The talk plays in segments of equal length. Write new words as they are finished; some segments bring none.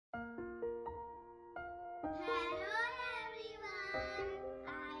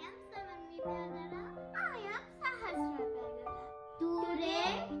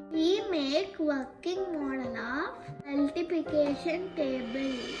working model of multiplication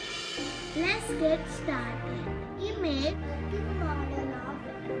table. Let's get started. We make working model of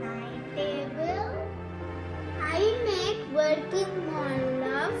 9 table. I make working model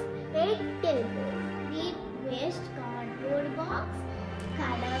of 8 table. Need waste cardboard box,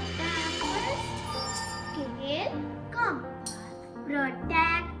 color papers, scale, compass,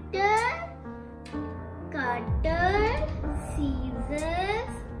 protractor, cutter,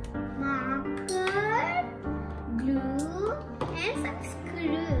 scissors, marker, glue, and some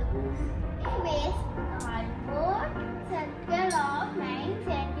screws. Waste cardboard, circle of 9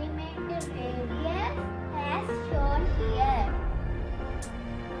 cm radius as shown here.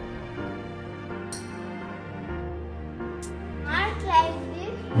 Mark like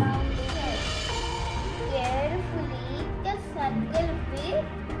this round shape. Carefully the circle with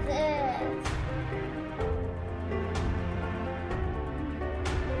this.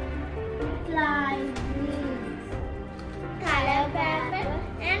 Like this. Color paper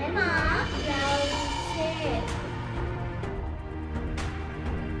and mark round shape.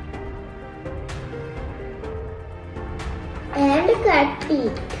 And cut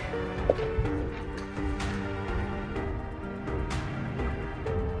it.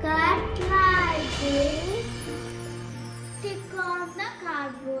 Cut like this. Stick on the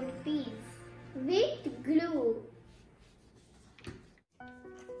cardboard piece with glue.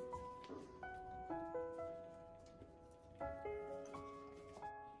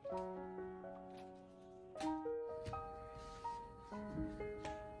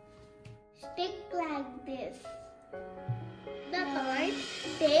 Stick like this. The point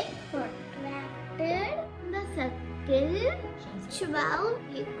take protractor the circle 12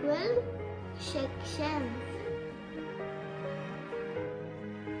 equal sections.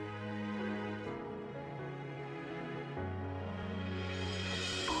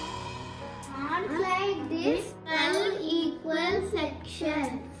 Mark like this 12 equal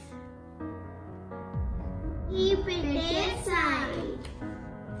sections. Keep it aside.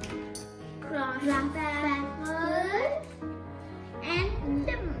 Cross backward and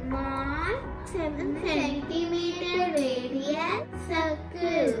mark 7 cm radius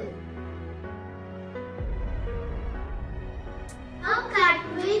circle. Now cut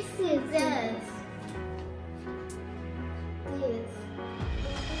with scissors. This.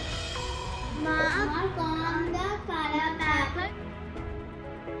 Mark on the color paper.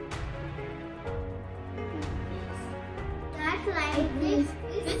 Cut like this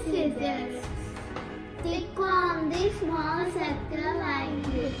with scissors. Stick on this small circle like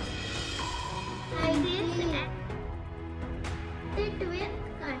this. Like this and it with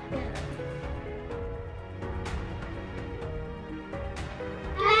cutter.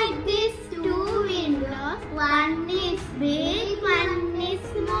 Like this 2 windows, one is big, one is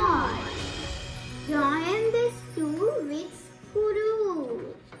small. Join these 2 with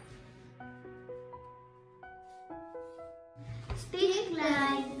screw. Stick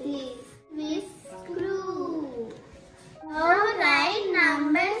like this with screw. Now write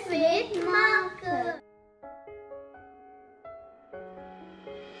numbers with marker.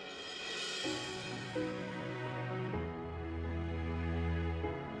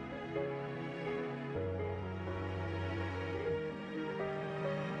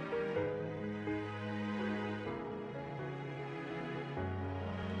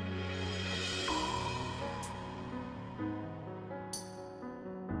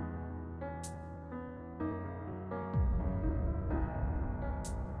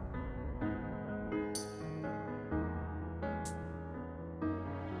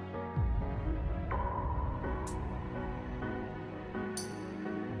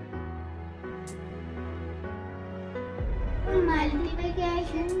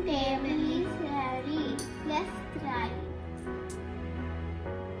 Multiplication table is ready. Let's try.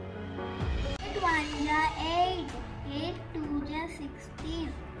 8 1 8, 8 2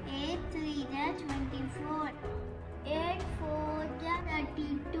 16, 8 3 24, 8 4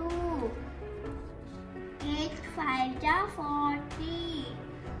 32, 8 5 40,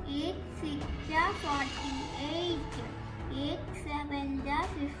 8 6 48, 8 7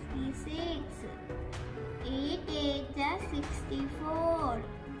 56. 8 8 64,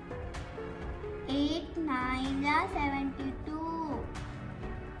 8 9 72,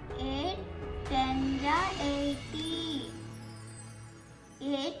 8 10 80,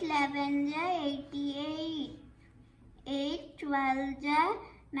 8 11 88, 8 12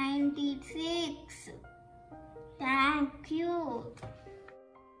 96. Thank you.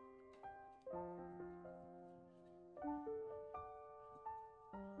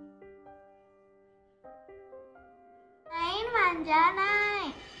 9 1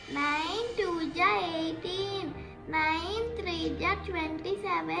 9, 9 2 ja 18, 9 3 ja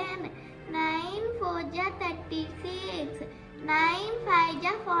 27, 9 4 ja 36, 9 5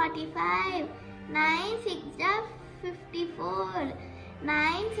 ja 45, 9 6 ja 54,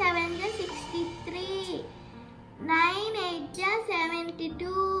 9 7 ja 63, 9 8 ja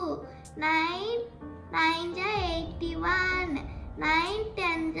 72, 9 9 ja 81, 9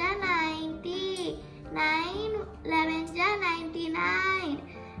 10 ja 90, 9 11 ja 99,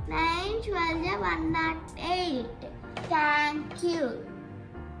 9 12 ja 108. Thank you.